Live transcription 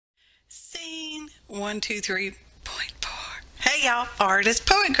123.4. Hey y'all, Artist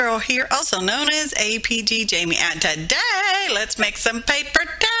Poet Girl here, also known as APG Jamie, and today let's make some paper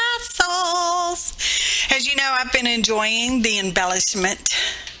tassels. As you know, I've been enjoying the embellishment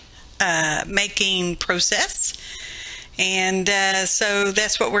making process, and so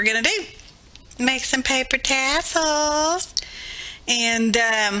that's what we're gonna do, make some paper tassels. And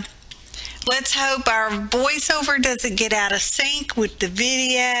let's hope our voiceover doesn't get out of sync with the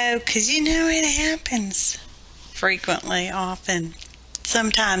video, because you know it happens frequently, often,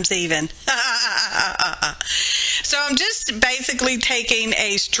 sometimes even. So I'm just basically taking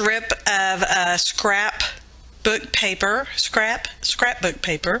a strip of scrapbook paper,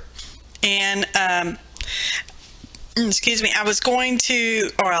 and excuse me, I was going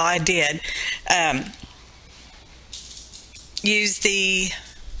to, or I did, use the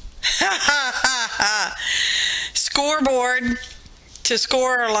scoreboard to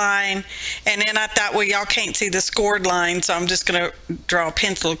score a line, and then I thought, well, y'all can't see the scored line, so I'm just going to draw a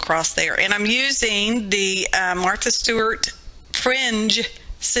pencil across there. And I'm using the Martha Stewart fringe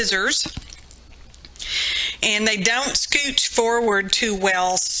scissors, and they don't scooch forward too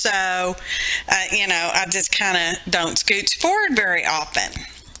well, so you know, I just kind of don't scooch forward very often.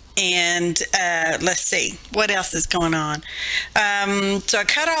 And let's see what else is going on. So I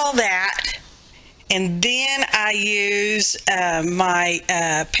cut all that, and then I use my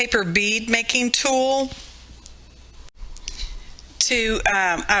paper bead making tool to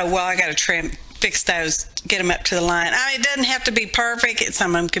oh well, I gotta fix those, get them up to the line. I mean, it doesn't have to be perfect.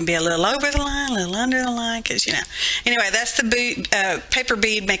 Some of them can be a little over the line, a little under the line, because you know. Anyway, that's the paper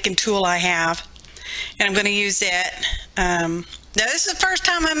bead making tool I have, and I'm going to use that. Now, this is the first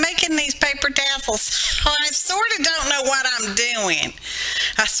time I'm making these paper tassels. I sort of don't know what I'm doing.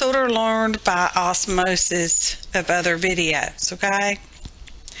 I sort of learned by osmosis of other videos, okay?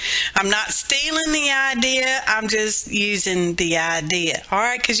 I'm not stealing the idea. I'm just using the idea, all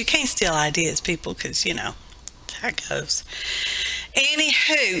right? Because you can't steal ideas, people, because, you know, how it goes.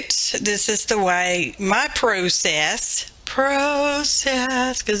 Anywho, this is the way my process,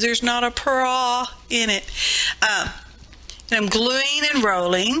 because there's not a pra in it. I'm gluing and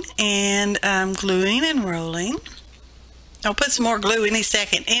rolling, and I'm gluing and rolling. I'll put some more glue any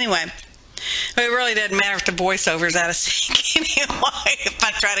second. Anyway, it really doesn't matter if the voiceover's out of sync anyway, if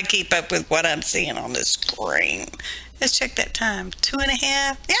I try to keep up with what I'm seeing on the screen. Let's check that time. 2.5.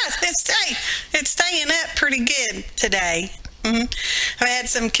 Yes, it's staying up pretty good today. I've had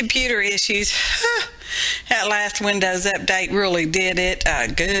some computer issues. That last Windows update really did it a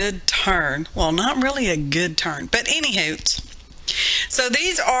good turn. Well, not really a good turn, but anywho. So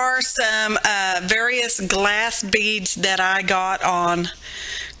these are some various glass beads that I got on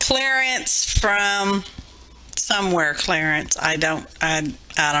clearance from somewhere. Clearance. I don't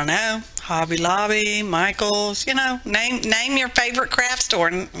know. Hobby Lobby, Michael's, you know, name your favorite craft store.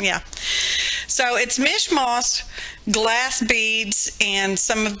 Yeah. So it's mishmash glass beads, and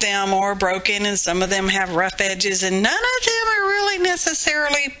some of them are broken and some of them have rough edges, and none of them are really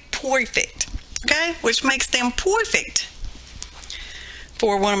necessarily perfect, okay, which makes them perfect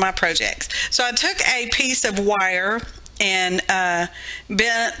for one of my projects. So I took a piece of wire and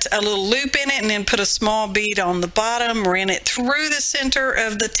bent a little loop in it, and then put a small bead on the bottom, ran it through the center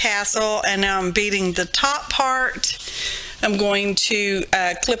of the tassel, and now I'm beading the top part. I'm going to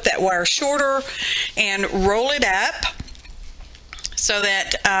clip that wire shorter and roll it up so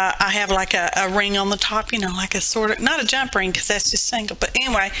that I have like a ring on the top, you know, like a sort of, not a jump ring because that's just single, but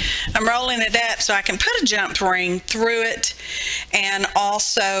anyway, I'm rolling it up so I can put a jump ring through it, and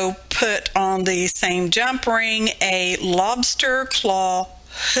also put on the same jump ring a lobster claw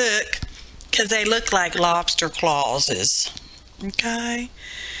hook, because they look like lobster claws, okay?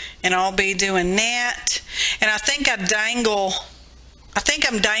 And I'll be doing that. And I think I'm dangling,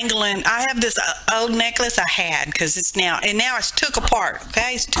 I have this old necklace I had, because it's now it's took apart,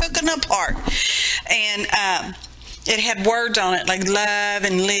 okay? It's taken apart. And it had words on it like love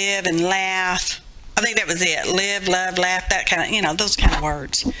and live and laugh. I think that was it. Live, love, laugh, that kind of, you know, those kind of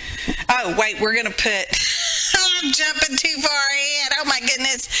words. Oh, wait, we're going to put, I'm jumping too far ahead. Oh my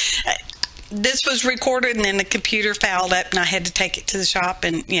goodness. This was recorded, and then the computer fouled up, and I had to take it to the shop,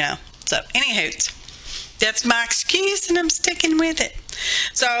 and you know. So anywho, that's my excuse, and I'm sticking with it.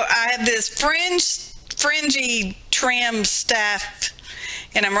 So I have this fringy trim stuff,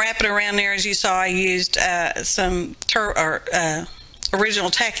 and I'm wrapping it around there. As you saw, I used some original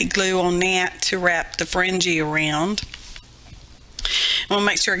tacky glue on that to wrap the fringy around. I want to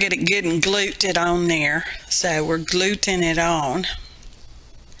make sure I get it good and glued on there. So we're gluting it on.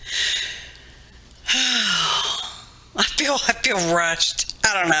 I feel rushed.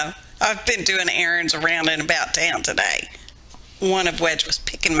 I don't know. I've been doing errands around and about town today, one of which was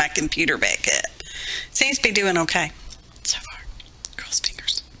picking my computer back up. Seems to be doing okay so far. Cross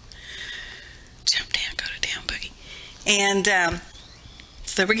fingers. Jump down, go to down boogie. And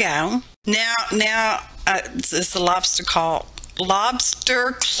so there we go. Now this is the lobster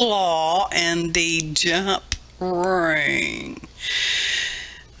claw and the jump ring.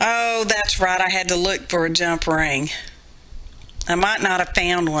 Oh, that's right. I had to look for a jump ring. I might not have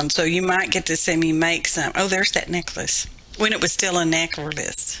found one, so you might get to see me make some. Oh, there's that necklace. When it was still a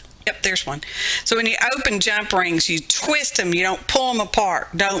necklace. Yep, there's one. So when you open jump rings, you twist them. You don't pull them apart.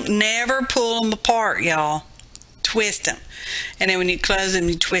 Don't never pull them apart, y'all. Twist them. And then when you close them,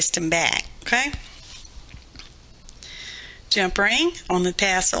 you twist them back. Okay? Jump ring on the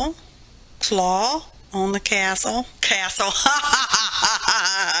tassel. Claw on the castle.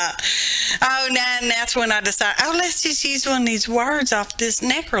 Oh, and that's when I decided, oh, let's just use one of these words off this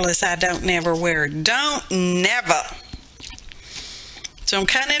necklace I don't never wear. Don't never. So I'm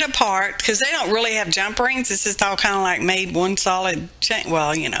cutting it apart because they don't really have jump rings. This is all kind of like made one solid chain.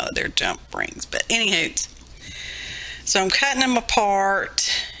 Well, you know, they're jump rings. But anywho, so I'm cutting them apart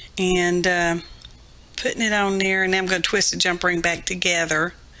and putting it on there. And then I'm going to twist the jump ring back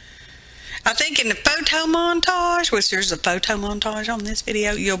together. I think in the photo montage, which there's a photo montage on this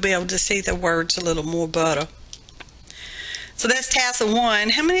video, you'll be able to see the words a little more better. So that's tassel 1.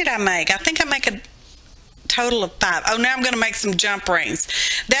 How many did I make? I think I make a total of 5. Oh, now I'm going to make some jump rings.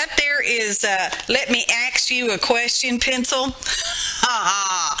 That there is, let me ask you a question pencil.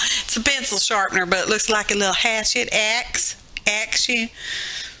 It's a pencil sharpener, but it looks like a little hatchet axe. Axe you.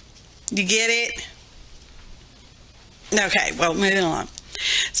 You get it? Okay, well, moving on.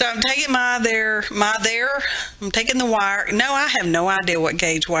 So I'm taking I'm taking the wire. No, I have no idea what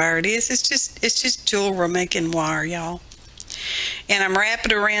gauge wire it is. It's just jewelry making wire, y'all. And I'm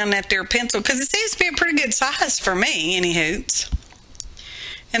wrapping it around that there pencil because it seems to be a pretty good size for me, anywho.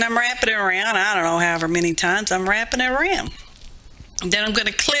 And I'm wrapping it around, I don't know, however many times I'm wrapping it around. And then I'm going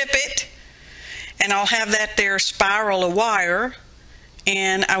to clip it, and I'll have that there spiral of wire,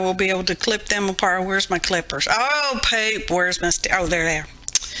 and I will be able to clip them apart. Where's my clippers? Oh, Pope, where's my oh, they're there.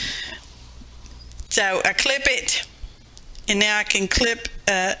 So I clip it, and now I can clip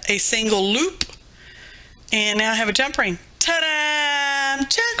a single loop, and now I have a jump ring. Ta-da!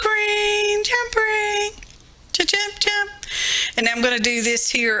 Jump ring, jump ring, jump, jump. And I'm going to do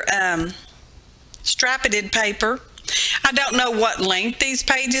this here strappeted paper. I don't know what length these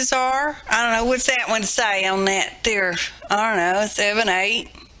pages are. I don't know. What's that one say on that there? I don't know. 7, 8,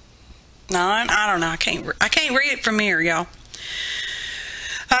 9. I don't know. I can't read it from here, y'all.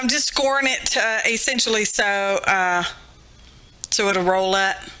 I'm just scoring it essentially so it'll roll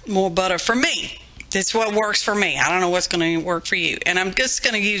up more butter for me. That's what works for me. I don't know what's going to work for you. And I'm just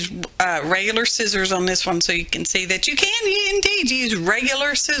going to use regular scissors on this one so you can see that you can indeed use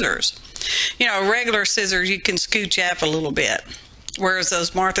regular scissors. You know, regular scissors you can scooch up a little bit. Whereas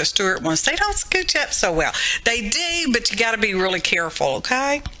those Martha Stewart ones, they don't scooch up so well. They do, but you got to be really careful,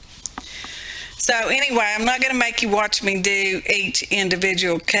 okay? So anyway, I'm not going to make you watch me do each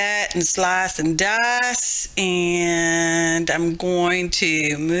individual cut and slice and dice, and I'm going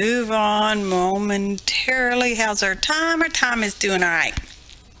to move on momentarily. How's our time? Our time is doing all right.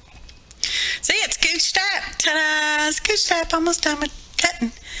 See, it's scooched up. Ta-da! Scooched up. Almost done with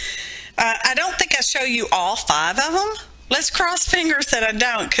cutting. I don't think I show you all 5 of them. Let's cross fingers that I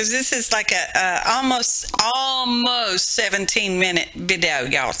don't, because this is like a almost 17-minute video,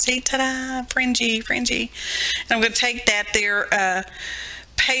 y'all. See, ta-da, fringy. And I'm going to take that there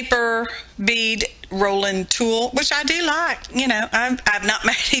paper bead rolling tool, which I do like. You know, I've not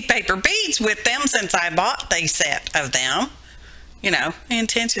made any paper beads with them since I bought the set of them. You know, the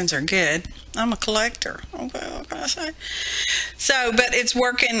intentions are good. I'm a collector. Okay, what can I say? So, but it's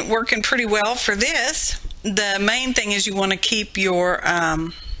working pretty well for this. The main thing is you want to keep your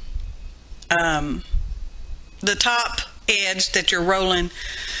the top edge that you're rolling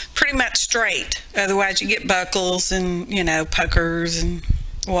pretty much straight. Otherwise, you get buckles and, you know, pokers and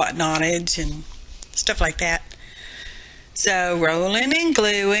whatnottage and stuff like that. So rolling and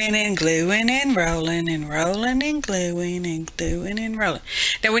gluing and gluing and rolling and rolling and gluing and gluing and rolling.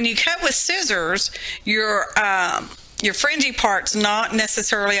 Now, when you cut with scissors, your fringy part's not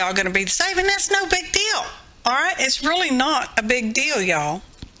necessarily all going to be the same, and that's no big deal. All right, it's really not a big deal, y'all.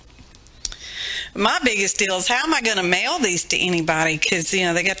 My biggest deal is how am I going to mail these to anybody? Because, you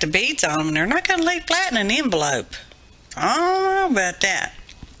know, they got the beads on them, and they're not going to lay flat in an envelope. I don't know about that.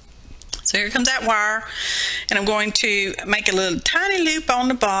 So here comes that wire, and I'm going to make a little tiny loop on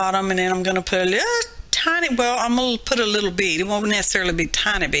the bottom, and then I'm going to put a little tiny, well, I'm going to put a little bead. It won't necessarily be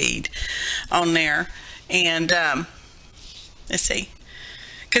tiny bead on there. And let's see.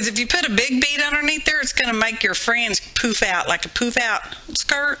 Because if you put a big bead underneath there, it's going to make your fringe poof out, like a poof out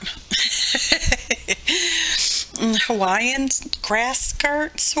skirt. Hawaiian grass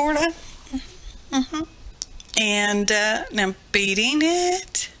skirt, sort of. And I'm beading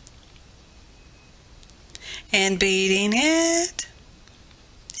it. And beading it.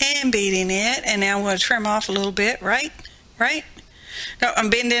 And beading it. And now I'm going to trim off a little bit, right? Right? No, I'm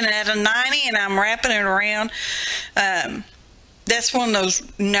bending it at a 90 and I'm wrapping it around. That's one of those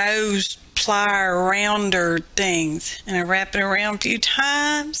nose plier rounder things. And I wrap it around a few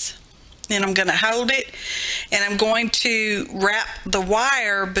times. Then I'm going to hold it. And I'm going to wrap the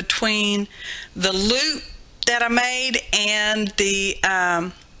wire between the loop that I made and the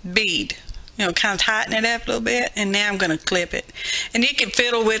bead. You know, kind of tighten it up a little bit. And now I'm going to clip it. And you can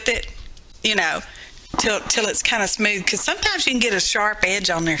fiddle with it, you know, till it's kind of smooth. Because sometimes you can get a sharp edge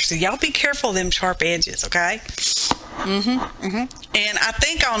on there. So y'all be careful of them sharp edges, okay? And I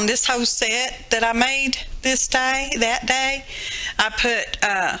think on this whole set that I made that day, I put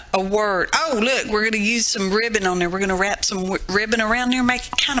a word. Oh, look, we're going to use some ribbon on there. We're going to wrap some ribbon around there, make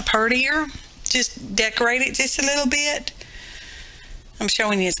it kind of prettier. Just decorate it just a little bit. I'm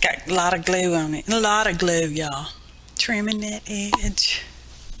showing you it's got a lot of glue on it. A lot of glue, y'all. Trimming that edge.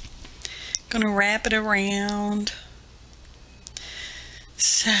 Going to wrap it around.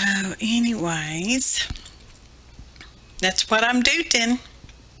 So, anyways, that's what I'm doing.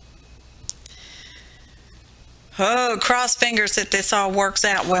 Oh, cross fingers that this all works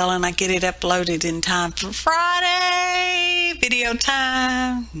out well and I get it uploaded in time for Friday. Video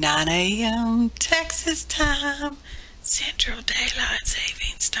time, 9 a.m. Texas time, Central Daylight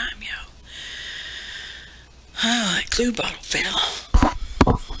Savings Time, yo. Oh, that glue bottle fell.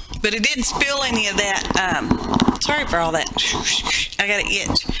 But it didn't spill any of that. Sorry for all that. I got an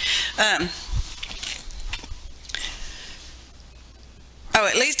itch. Oh,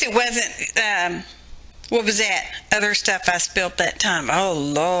 at least it wasn't, what was that other stuff I spilled that time? Oh,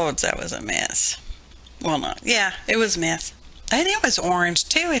 Lord, that was a mess. Well, no, yeah, it was a mess. And it was orange,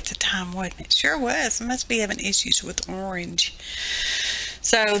 too, at the time, wasn't it? Sure was. I must be having issues with orange.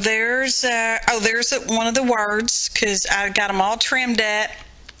 So there's one of the words, because I got them all trimmed up,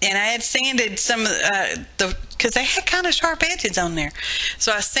 and I had sanded some of because they had kind of sharp edges on there.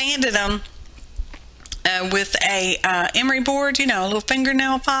 So I sanded them with a emery board, you know, a little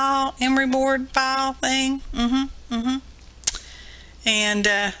fingernail file, emery board file thing. And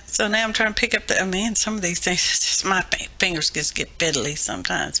so now I'm trying to pick up the, oh man, some of these things, it's just my fingers just get fiddly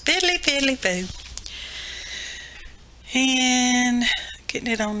sometimes. Fiddly, fiddly, foo. And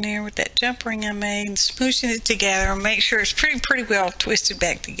getting it on there with that jump ring I made and smooshing it together and make sure it's pretty well twisted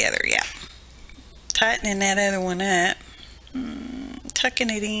back together, yeah. Tightening that other one up. Tucking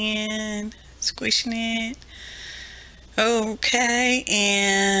it in. Squishing it. Okay,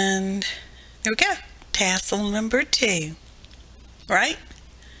 and there we go. Tassel number 2. Right?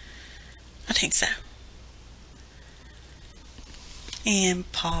 I think so.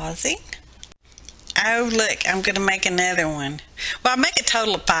 And pausing. Oh, look, I'm going to make another one. Well, I'll make a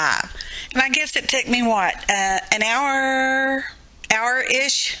total of 5. And I guess it took me, what, an hour-ish?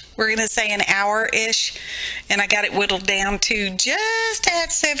 We're going to say an hour-ish. And I got it whittled down to just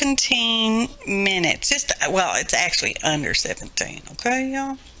at 17 minutes. Well, it's actually under 17, okay,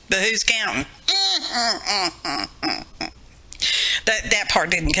 y'all? But who's counting? That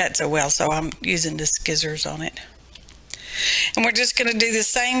part didn't cut so well, so I'm using the scissors on it. And we're just going to do the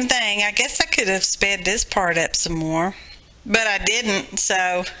same thing. I guess I could have sped this part up some more, but I didn't,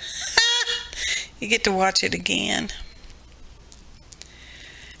 so you get to watch it again.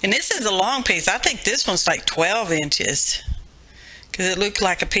 And this is a long piece. I think this one's like 12 inches because it looked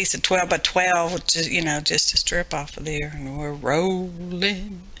like a piece of 12 by 12, which is, you know, just a strip off of there. And we're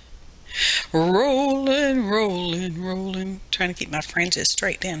rolling, rolling, rolling, rolling. Trying to keep my fringes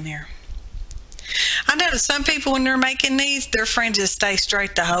straight down there. I know that some people, when they're making these, their fringes stay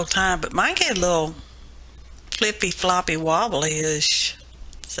straight the whole time, but mine get a little flippy, floppy, wobbly-ish.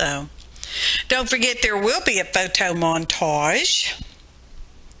 So, don't forget there will be a photo montage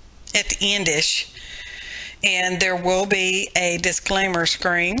at the end-ish, and there will be a disclaimer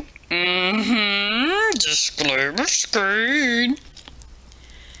screen. Disclaimer screen.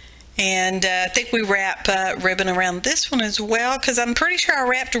 And I think we wrap ribbon around this one as well, because I'm pretty sure I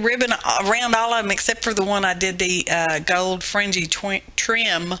wrapped a ribbon around all of them except for the one I did the gold fringy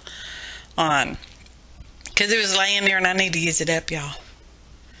trim on, because it was laying there and I need to use it up, y'all.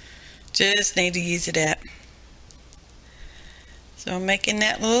 Just need to use it up. So I'm making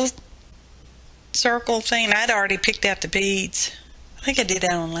that little circle thing. I'd already picked out the beads. I think I did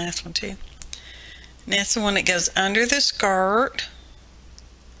that on the last one too. And that's the one that goes under the skirt.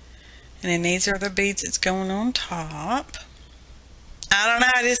 And then these are the beads that's going on top. I don't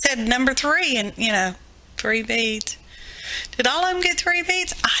know, I just said number 3 and, 3 beads. Did all of them get 3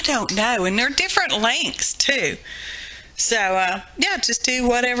 beads? I don't know. And they're different lengths too. So, yeah, just do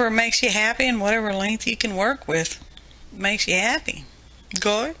whatever makes you happy and whatever length you can work with makes you happy.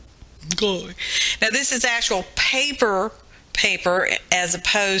 Good? Good. Now, this is actual paper as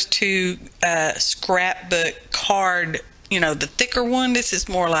opposed to scrapbook card, the thicker one. This is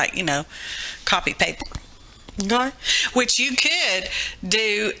more like, copy paper. Okay? Which you could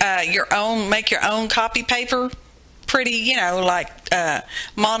do make your own copy paper. Pretty, like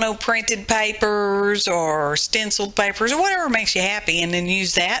mono printed papers or stenciled papers or whatever makes you happy, and then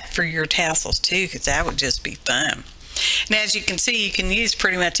use that for your tassels too, because that would just be fun. And as you can see, you can use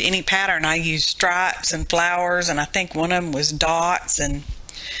pretty much any pattern. I use stripes and flowers, and I think one of them was dots, and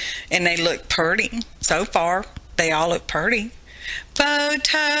they look pretty. So far, they all look pretty.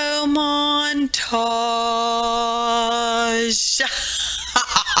 Photo montage.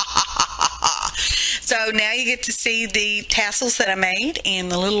 So now you get to see the tassels that I made and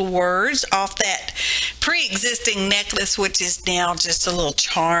the little words off that pre-existing necklace, which is now just a little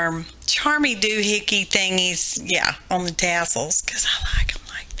charmy doohickey thingies, on the tassels, because I like them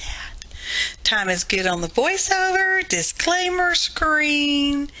like that. Time is good on the voiceover, disclaimer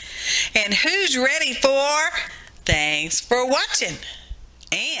screen, and who's ready for thanks for watching,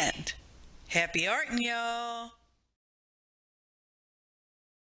 and happy arting, y'all.